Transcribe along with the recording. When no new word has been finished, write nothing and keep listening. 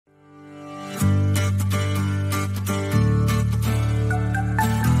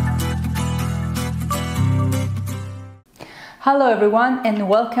Hello everyone and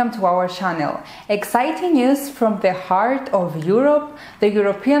welcome to our channel. Exciting news from the heart of Europe. The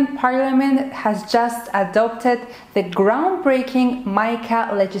European Parliament has just adopted the groundbreaking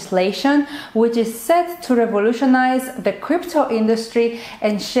MiCA legislation, which is set to revolutionize the crypto industry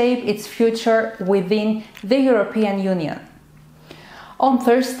and shape its future within the European Union. On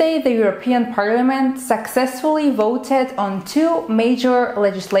Thursday, the European Parliament successfully voted on two major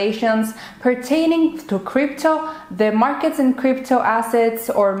legislations pertaining to crypto, the Markets in Crypto Assets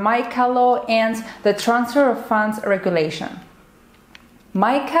or MiCA law and the Transfer of Funds regulation.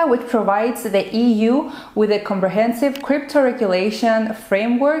 MiCA, which provides the EU with a comprehensive crypto regulation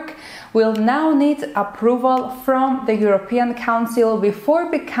framework, will now need approval from the European Council before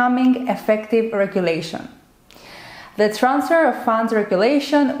becoming effective regulation. The Transfer of Funds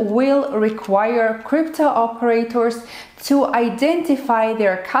regulation will require crypto operators to identify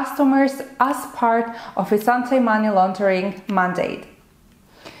their customers as part of its anti-money laundering mandate.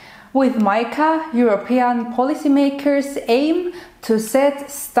 With MiCA, European policymakers aim to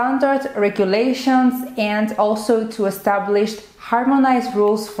set standard regulations and also to establish harmonized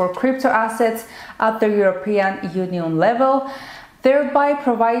rules for crypto assets at the European Union level, thereby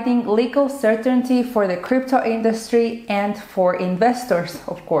providing legal certainty for the crypto industry and for investors,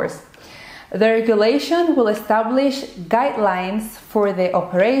 of course. The regulation will establish guidelines for the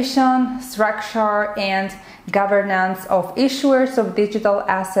operation, structure, and governance of issuers of digital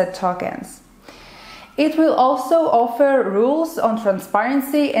asset tokens. It will also offer rules on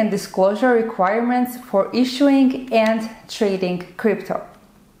transparency and disclosure requirements for issuing and trading crypto.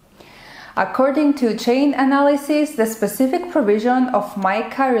 According to Chain Analysis, the specific provision of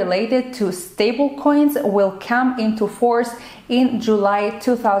MiCA related to stablecoins will come into force in July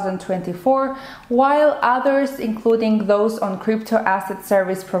 2024, while others, including those on crypto asset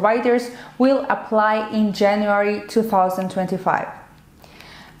service providers, will apply in January 2025.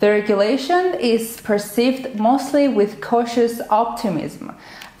 The regulation is perceived mostly with cautious optimism.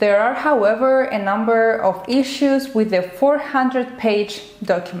 There are, however, a number of issues with the 400-page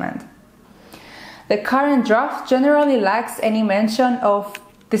document. The current draft generally lacks any mention of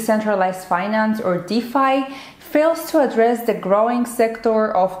decentralized finance or DeFi, fails to address the growing sector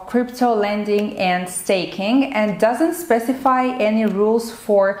of crypto lending and staking, and doesn't specify any rules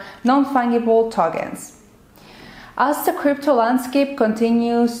for non-fungible tokens. As the crypto landscape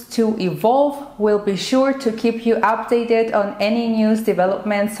continues to evolve, we'll be sure to keep you updated on any news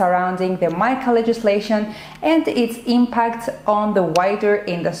developments surrounding the MiCA legislation and its impact on the wider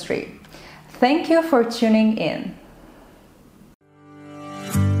industry. Thank you for tuning in.